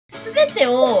全て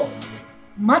を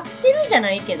待ってるじゃ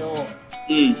ないけど、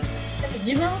うん、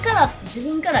自分から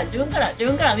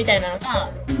みたいなのが、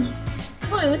す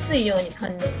ごい薄いように感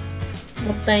じる。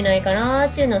もったいないかな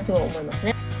っていうのはすごい思います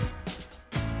ね。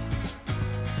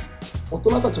大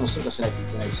人たちも進化しないとい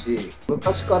けないし、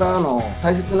昔からの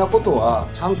大切なことは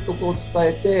ちゃんとこう伝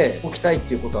えておきたいっ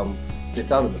ていうことは絶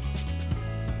対あるんです。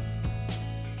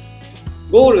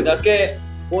ゴールだけ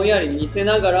ぼんやり見せ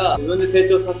ながら自分で成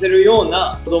長させるよう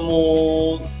な子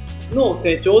供の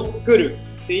成長を作る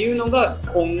っていうのが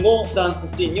今後ダン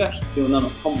スシーンには必要なの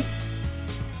かも。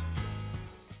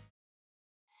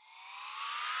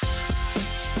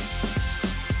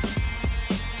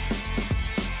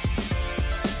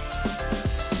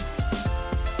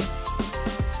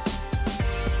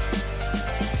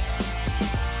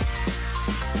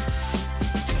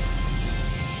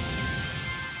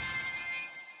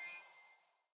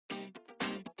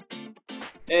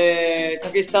た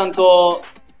けしさんと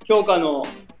京香の、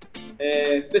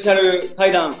スペシャル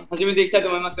対談始めていきたいと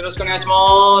思います。よろしくお願いし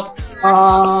ます。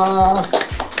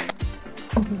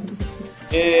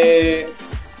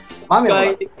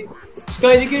司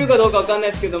会できるかどうかわかんない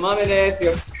ですけど、豆です。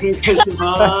よろしくお願いし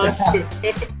ます。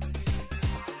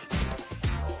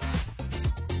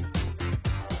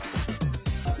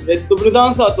レッドブル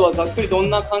ダンサーとはざっくりどん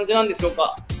な感じなんでしょう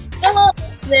か？そう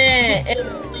ですね。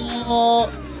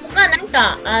まあなん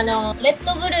かレッ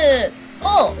ドブル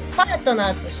をパート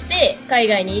ナーとして海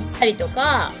外に行ったりと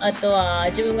か、あとは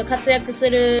自分が活躍す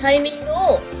るタイミング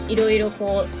をいろいろ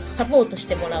こうサポートし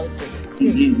てもらうと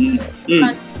いう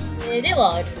感じで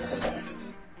はあるのかな。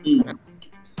なんか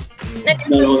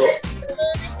一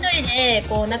人で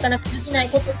こうなかなかできない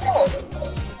ことを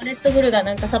レッドブルが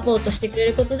なんかサポートしてくれ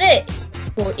ることで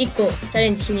こう一個チャレ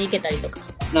ンジしに行けたりとか。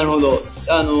なるほど。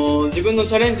自分の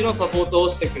チャレンジのサポートを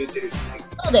してくれてるっていう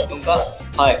そうです。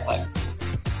はいはい。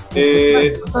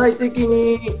具体的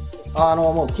に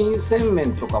もう金銭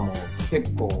面とかも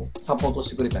結構サポートし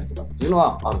てくれたりとかっていうの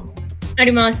はあるの？あ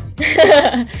ります。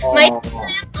まあ、大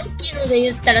きいので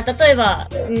言ったら、例えば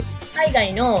海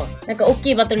外のなんか大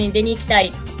きいバトルに出に行きたい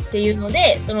っていうの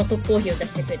で、その特攻費を出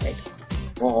してくれたりとか。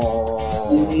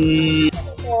こ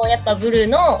うやっぱブルー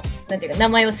のなんていうか名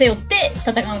前を背負って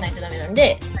戦わないとダメなん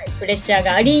で、プレッシャー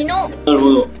がありの。なる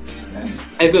ほど。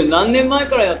それ何年前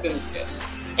からやってるんだっ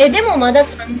け？でもまだ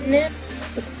3年。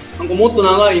なんかもっと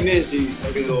長いイメージ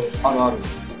だけど。ある。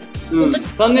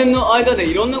3年の間で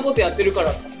いろんなことやってるか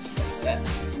らかもしれない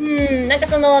ですね。なんか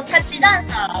そのタッチダン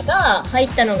サーが入っ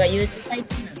たのが言うて最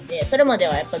近なんで、それまで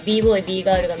はやっぱ b ボーイ b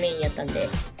ガールがメインやったんで。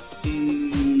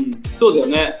そうだよ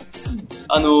ね。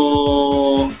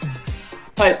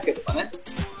大輔とかね。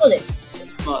そうです。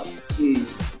まあ、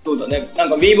そうだね。なん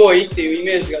か b ボーイっていうイ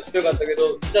メージが強かったけ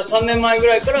ど、じゃあ3年前ぐ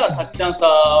らいからタッチダンサー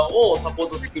をサポー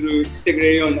トしてく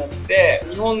れるようになって、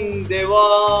日本で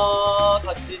は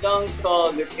タッチダンサ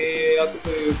ーで契約と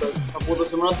いうかサポート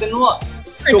してもらってるのは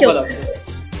京香だけど。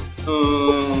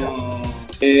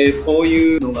そう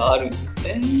いうのがあるんです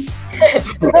ね。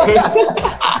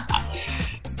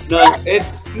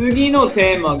次の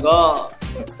テーマが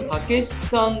たけし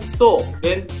さんと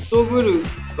レッドブル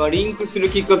がリンクする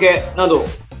きっかけなど。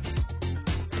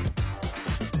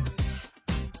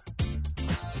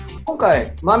今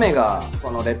回豆がこ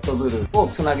のレッドブルを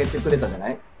つなげてくれたじゃな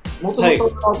い。もとも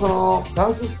とそのダ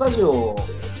ンススタジオを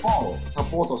サ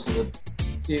ポートするっ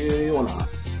ていうような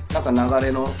なんか流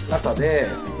れの中で、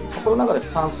札幌の中で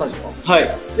3スタジオ、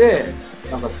で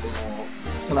なんかその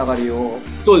つながりを。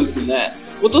そうですよね。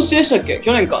今年でしたっけ？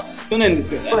去年か。去年で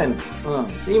すよね。去年。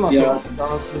で今その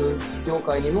ダンス業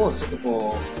界にもちょっと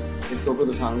こうレッドブ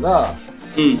ルさんが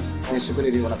応援してくれ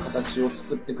るような形を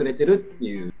作ってくれてるって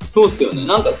いう。そうっすよね。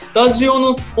なんかスタジオ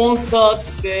のスポンサ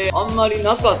ーってあんまり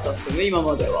なかったんですよね、今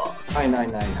までは。ない。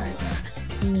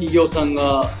企業さん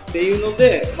がっていうの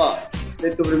で、まあレ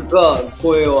ッドブルが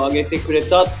声を上げてくれ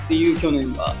たっていう去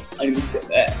年がありましたよ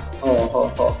ね。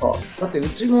だってう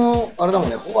ちもあれだもん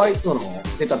ね、ホワイトの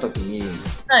出た時に、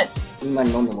みんな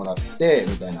に飲んでもらって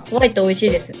みたいな。ホワイト美味しい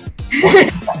です。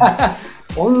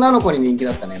女の子に人気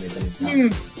だったね、めちゃめちゃ。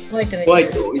ホワイ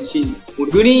ト美味しい。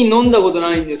俺グリーン飲んだこと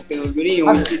ないんですけど、グリー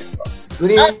ン美味しいですか？グ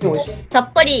リーン美味しい。さ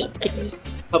っぱり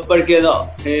系だ。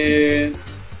グリ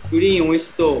ーン美味し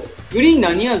そう。グリーン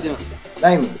何味なんですか？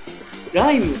ライム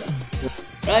だ。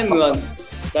ライムは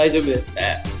大丈夫です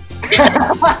ね。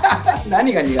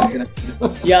何が苦手な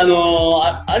の？いや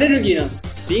アレルギーなんです。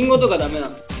リンゴとかダメな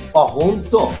の。あ、ほん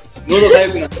と？喉が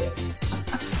痒くなっち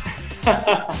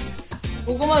ゃう。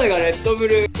ここまでがレッドブ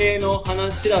ル系の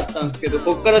話だったんですけど、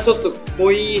ここからちょっと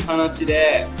濃い話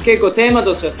で、結構テーマ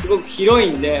としてはすごく広い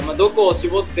んで、どこを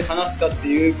絞って話すかって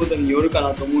いうことによるか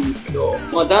なと思うんですけど、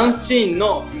ダンスシーン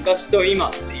の昔と今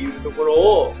っていうところ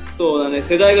を、そうだね、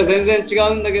世代が全然違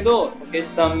うんだけど、たけし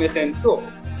さん目線と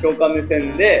共感目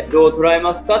線でどう捉え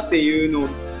ますかっていうのを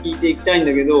聞いていきたいん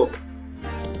だけど、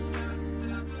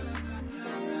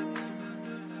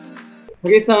た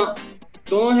けしさん、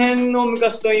どの辺の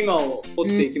昔と今を掘っ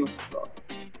ていきますか？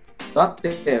だっ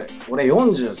て俺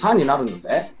43になるんだ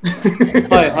ぜ。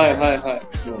はいはいはいはい。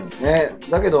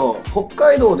だけど北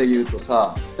海道でいうと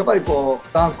さ、やっぱりこう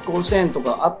ダンス甲子園と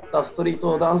かあったストリー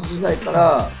トダンス時代か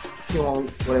ら基本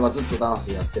俺はずっとダンス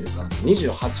やってるから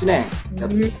28年やっ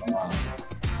てるから、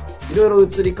いろいろ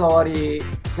移り変わり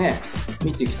ね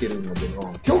見てきてるんだけ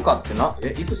ど、京香っ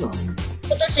ていくつなの？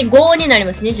今年5になり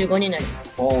ます。25になりま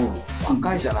す。おう、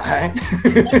若いじゃない？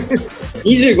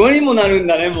 25にもなるん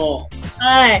だね、もう。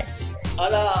はい。あ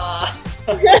らー。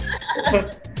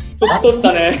年取っ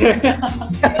たね。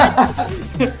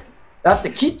だっ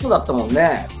てキッズだったもん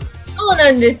ね。そう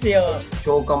なんですよ。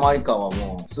京香舞香は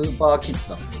もうスーパーキッ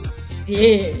ズだった。例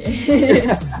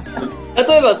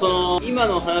えばその今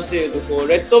の話で言うと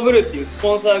レッドブルっていうス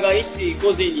ポンサーが1、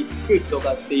5時につくと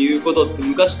かっていうことって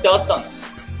昔ってあったんですか？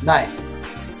ない。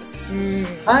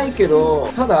ないけ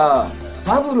ど、ただ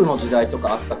バブルの時代と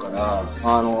かあったから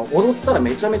踊ったら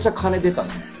めちゃめちゃ金出た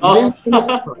ね。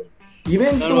イ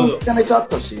ベントもめちゃめちゃあっ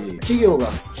たし、企業が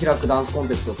開くダンスコン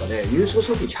テストとかで優勝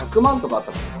賞金100万とかあっ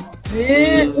たからな。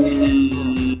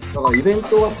だからイベン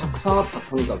トがたくさんあった。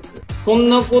とにかくそん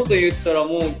なこと言ったら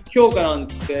もう京香なん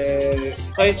て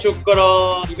最初から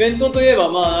イベントといえば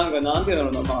なんていうんだろ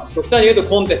うな、極端に言うと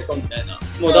コンテストみたいな、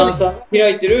もうダンサー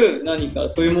開いてる何か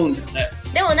そういうもんだよね。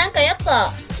でもやっ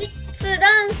ぱキッズ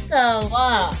ダンサー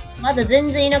はまだ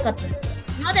全然いなかったです。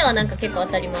今では結構当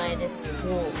たり前ですけ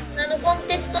ど、コン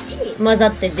テストに混ざ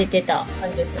って出てた感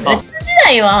じですかね。キッズ時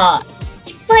代は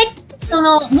いっぱい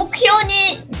目標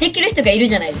にできる人がいる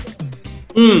じゃないですか。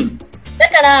だ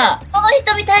からその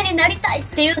人みたいになりたいっ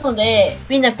ていうので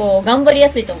みんな頑張りや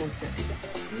すいと思うんですよね。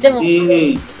でも、な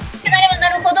ればな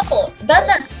るほどだん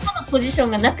だんそこのポジショ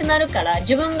ンがなくなるから、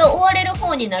自分が追われる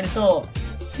方になると、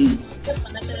やっぱ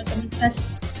なかなか難しく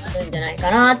なるんじゃない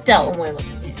かなっては思います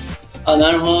ね。あ、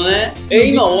なるほどね。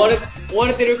今追わ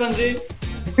れてる感じ？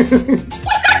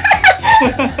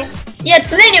いや、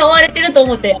常に追われてると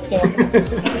思ってやってます。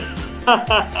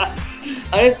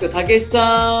あれですか、たけしさ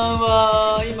ん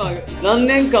は今何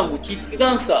年間もキッズ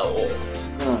ダンサーを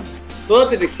育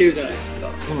ててきてるじゃないですか。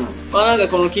こ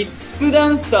のキッズダ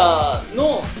ンサー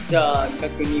のじゃあ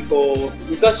逆に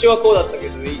昔はこうだったけ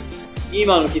ど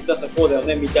今のキッズダンサーこうだよ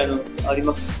ねみたいなのあり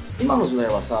ます？今の時代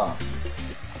はさ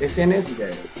SNS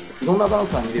でいろんなダン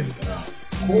サー見れるから、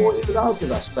こういうダンス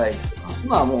がしたいとか、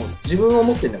今はもう自分を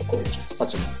持ってるんだよ、こういう人た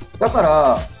ちも。だか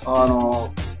ら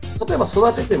例えば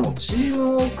育ててもチー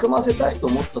ムを組ませたいと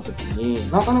思った時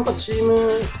になかなかチー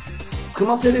ム組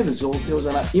ませれる状況じ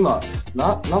ゃない。今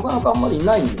なかなかあんまり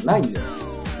ないんだよ。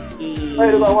スタ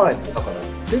イルが合わない。だから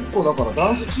結構だからダ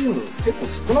ンスチーム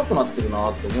結構少なくなってるな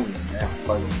って思うんだよね、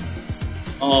北海道に。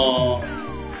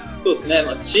そうですね、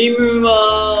チーム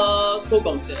はそう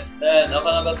かもしれないですね。な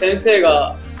かなか先生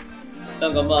が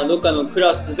どっかのク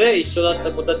ラスで一緒だっ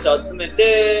た子たち集め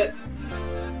て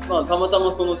たまた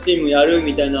まそのチームやる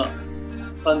みたいな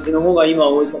感じの方が今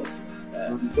多いかもしれな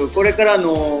いですね。これから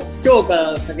の今日か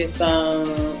らたけしさ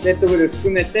んレッドブル含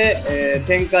めて、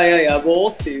展開や野望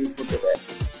っていうことで、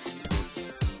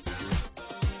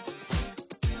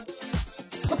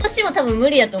今年も多分無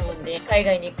理やと思うんで、海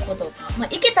外に行くことが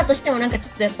行けたとしてもちょっ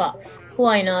とやっぱ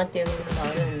怖いなっていうのがあ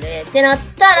るんで、ってなっ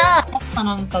たらやっ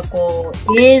ぱ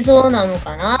映像なの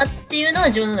かなっていうのは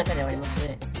自分の中ではあります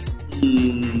ね。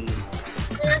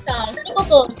それこ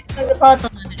そせっかくパート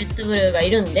ナーでレッドブルがい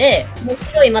るんで、面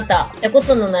白い見たこ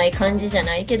とのない感じじゃ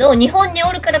ないけど、日本に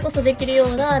おるからこそできるよ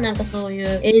うなそうい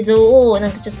う映像をちょ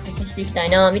っと発信していきたい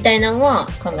なみたいなのは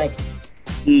考えてます。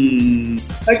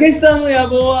たけしさんの野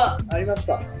望はあります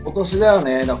か？今年だよ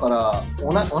ね。だから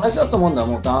同じだと思うんだ、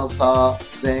もうダンサー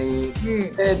全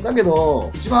員、だけど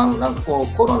一番コ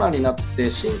ロナになって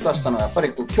進化したのはやっぱ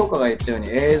り京香が言ったように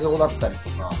映像だったり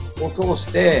とかを通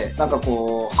して発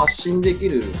信でき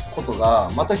ること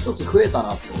がまた一つ増えた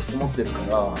なと思ってる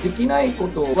から、できないこ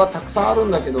とはたくさんある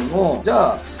んだけども、じ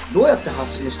ゃあどうやって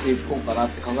発信していこうかなっ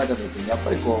て考えた時に、やっ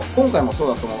ぱり今回も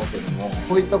そうだと思うけども、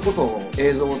こういったことを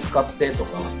映像を使ってと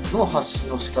かの発信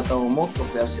の仕方をもっと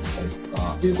増やしていったりと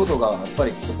かっていうことがやっぱ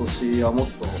り今年はも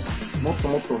っともっと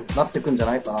もっとなってくんじゃ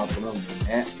ないかなと思うんだよ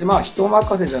ね。でまあ人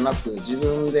任せじゃなく自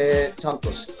分でちゃん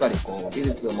としっかりこう技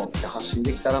術を持って発信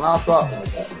できたらなとは思って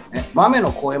るよね。豆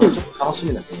の公演もちょっと楽し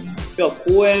みだけどね。いや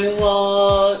公演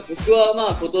は僕はま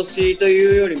あ今年と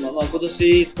いうよりもまあ今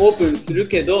年オープンする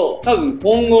けど、多分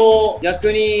今後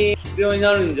逆に必要に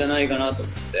なるんじゃないかなと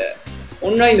思って、オ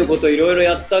ンラインのことをいろいろ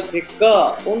やった結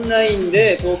果、オンライン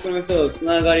で遠くの人とつ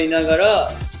ながりなが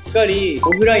らしっかり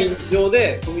オフライン上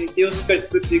でコミュニティをしっかり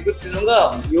作っていくっていうの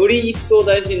がより一層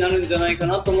大事になるんじゃないか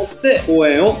なと思って公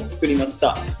演を作りまし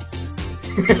た。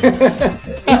い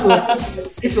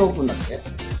つオープンだっけ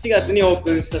？4月にオー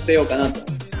プンさせようかなと。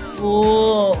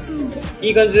おー、い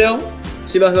い感じだよ。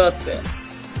芝生あって。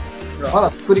ま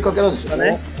だ作りかけなんでしょう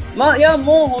ね。まあいや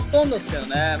もうほとんどですけど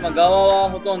ね。まあ側は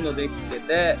ほとんどできて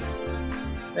て、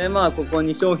でまあここ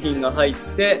に商品が入っ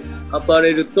て、アパ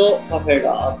レルとカフェ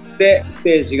があって、ス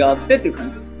テージがあってっていう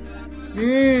感じ。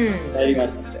やりま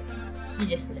すんで。いい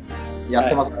ですね。やっ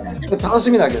てますね。楽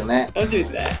しみだけどね。楽しみで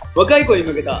すね。若い子に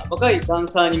向けた、若いダン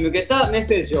サーに向けたメッ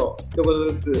セージを一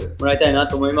言ずつもらいたいな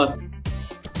と思います。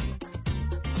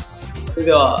それ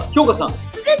では京香さん。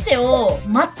全てを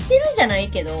待ってるじゃない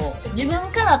けど、自分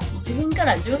から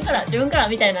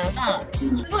みたいなのがす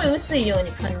ごい薄いよう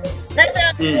に感じる。だか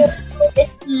らそれはレ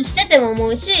ッスンしてても思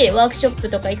うし、ワークショップ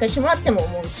とか行かしてもらっても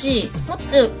思うし、もっ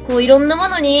とこういろんなも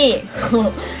のにこ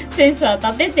うセンサ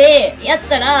ー立ててやっ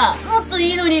たらもっと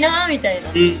いいのになみたい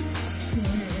な。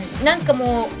なんか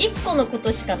もう一個のこ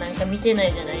としかなんか見てな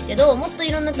いじゃないけど、もっと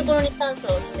いろんなところに探査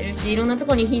は落ちてるし、いろんなと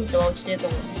ころにヒントは落ちてると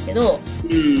思うんですけど、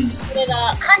それ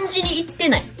が感じにいって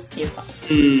ないっていうか、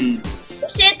教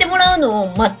えてもらうの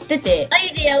を待ってて、ア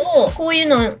イデアをこういう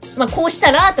の、まあこうし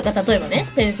たらとか、例えばね、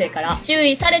先生から注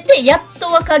意されてやっと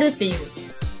わかるっていう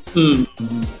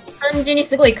感じに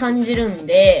すごい感じるん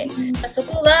で、そ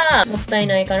こがもったい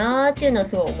ないかなっていうのは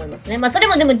すごい思いますね。まあそれ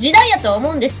もでも時代やとは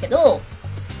思うんですけど、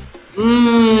時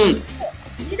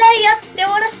代やって終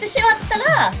わらせてしまった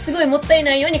らすごいもったい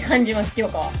ないように感じます、京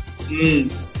香は。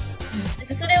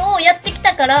それをやってき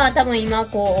たから多分今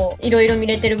こういろいろ見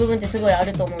れてる部分ってすごいあ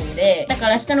ると思うんで、だか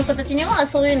ら下の子たちには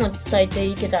そういうのを伝えて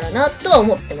いけたらなとは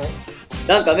思ってます。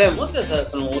なんかね、もしかしたら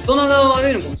その大人が悪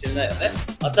いのかもしれないよね。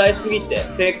与えすぎて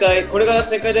正解、これが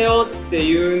正解だよって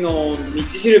いうのを道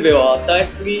しるべを与え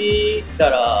すぎた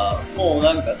ら、もう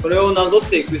なんかそれをなぞっ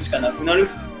ていくしかなくなるっ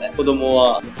すよね、子供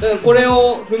は。だからこれ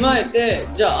を踏まえて、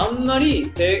じゃああんまり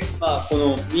まあ、こ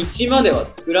の道までは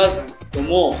作らずと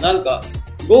も、なんか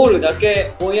ゴールだ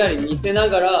けぼんやり見せな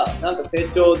がら、なんか自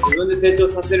分で成長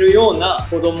させるような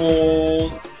子供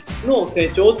の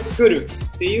成長を作る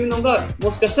っていうのが、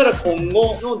もしかしたら今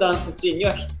後のダンスシーンに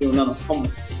は必要なのかも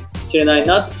しれない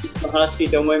なって話聞い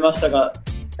て思いましたが、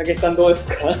武さんどうです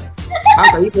か？なんか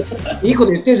いいこ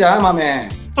と言ってるじゃん、豆。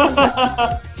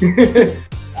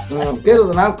け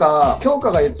どなんか京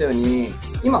香が言ったように、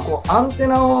今こうアンテ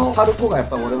ナを張る子がやっ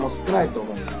ぱり俺も少ないと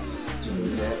思うんだ、自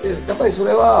分で。やっぱりそ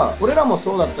れは俺らも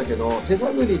そうだったけど、手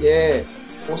探りで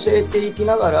教えていき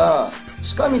ながら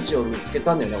近道を見つけ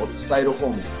たんだよね、伝える方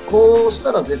も。こうし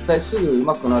たら絶対すぐ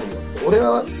上手くなるよって。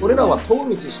俺らは遠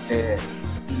道して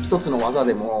一つの技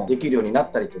でもできるようにな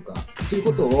ったりとかっていう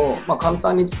ことを、まあ、簡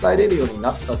単に伝えれるように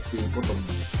なったっていうことも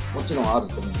もちろんある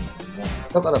と思うんだけども、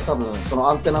だから多分その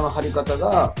アンテナの張り方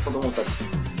が子どもたち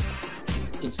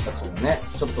キッズたちがね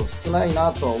ちょっと少ない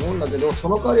なとは思うんだけど、そ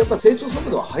の代わりやっぱり成長速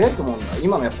度は速いと思うんだ。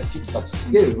今のやっぱりキッズたち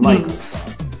すげえ上手いからさ。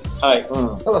だ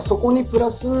からそこにプ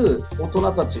ラス大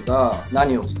人たちが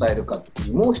何を伝えるかってい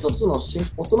う、もう一つの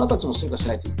大人たちも進化し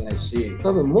ないといけないし、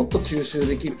多分もっと吸収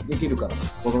できるからさ、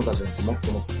子供たちなんてもっ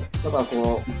ともっと。だから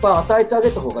こういっぱい与えてあ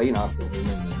げた方がいいなって思うん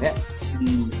だよね。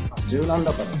柔軟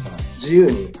だからさ、自由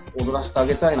に踊らせてあ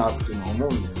げたいなっていうのは思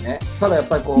うんだよね。ただやっ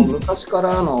ぱりこう昔か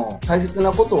らの大切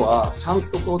なことはちゃん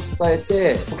とこう伝え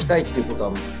ておきたいっていうこと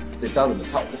は絶対あるんで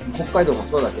す。北海道も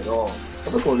そうだけど、や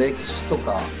っぱりこう歴史と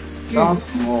かダン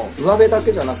スも上辺だ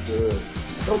けじゃなく、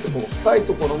ちゃんとこう深い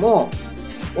ところも、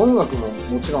音楽も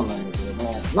もちろんなんだけど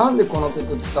も、なんでこの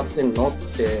曲使ってんの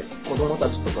って子供た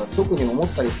ちとか特に思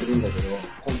ったりするんだけど、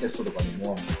コンテストとかで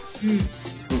も、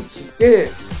すっげ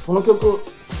えその曲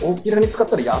大っぴらに使っ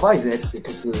たらやばいぜって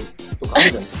曲とかあ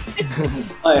るじゃな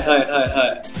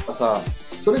いさ、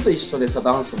それと一緒でさ、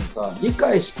ダンスもさ、理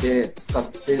解して使っ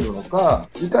てるのか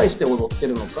理解して踊って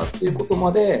るのかっていうこと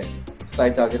まで伝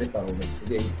えてあげれたら俺す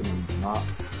げえいいと思うんだな。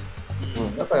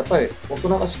だからやっぱり大人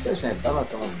がしっかりしないとダメだ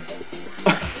と思うんだよ。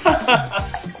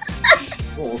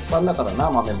もうおっさんだからな、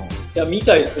豆も。いや、み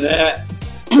たいっすね。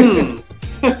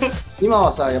今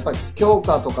はさ、やっぱり京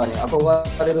香とかに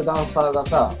憧れるダンサーが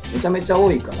さ、めちゃめちゃ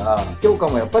多いから、京香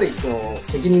もやっぱりこ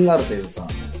う責任があるというか。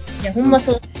いや、ほんま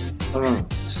そう。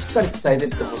しっかり伝えていっ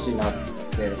てほしいなっ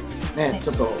てね、ち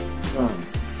ょっと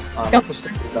年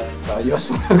取ってから言わ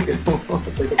せてもらうけども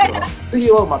そういうところ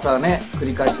次をまたね繰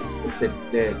り返し作っていっ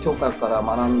て教科から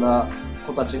学んだ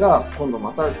子たちが今度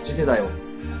また次世代を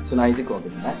つないでいくわけ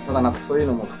じゃない。だからなんかそういう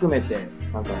のも含めて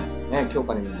なんかね教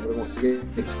科にも俺もすげえ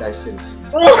期待してるし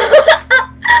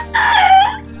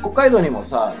北海道にも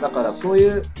さだからそうい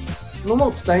うの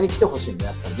も伝えに来てほしいんだ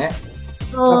やっぱりね。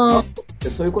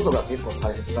そういうことが結構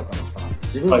大切だからさ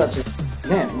自分たち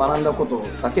ね、学んだこと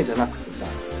だけじゃなくてさ、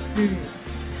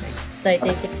伝えて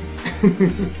いけ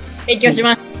提供し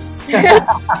ます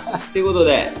ということ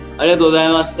でありがとうござい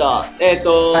ました。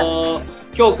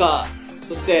京香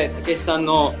そしてたけしさん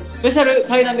のスペシャル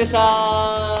対談でした。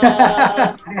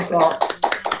ありがとう。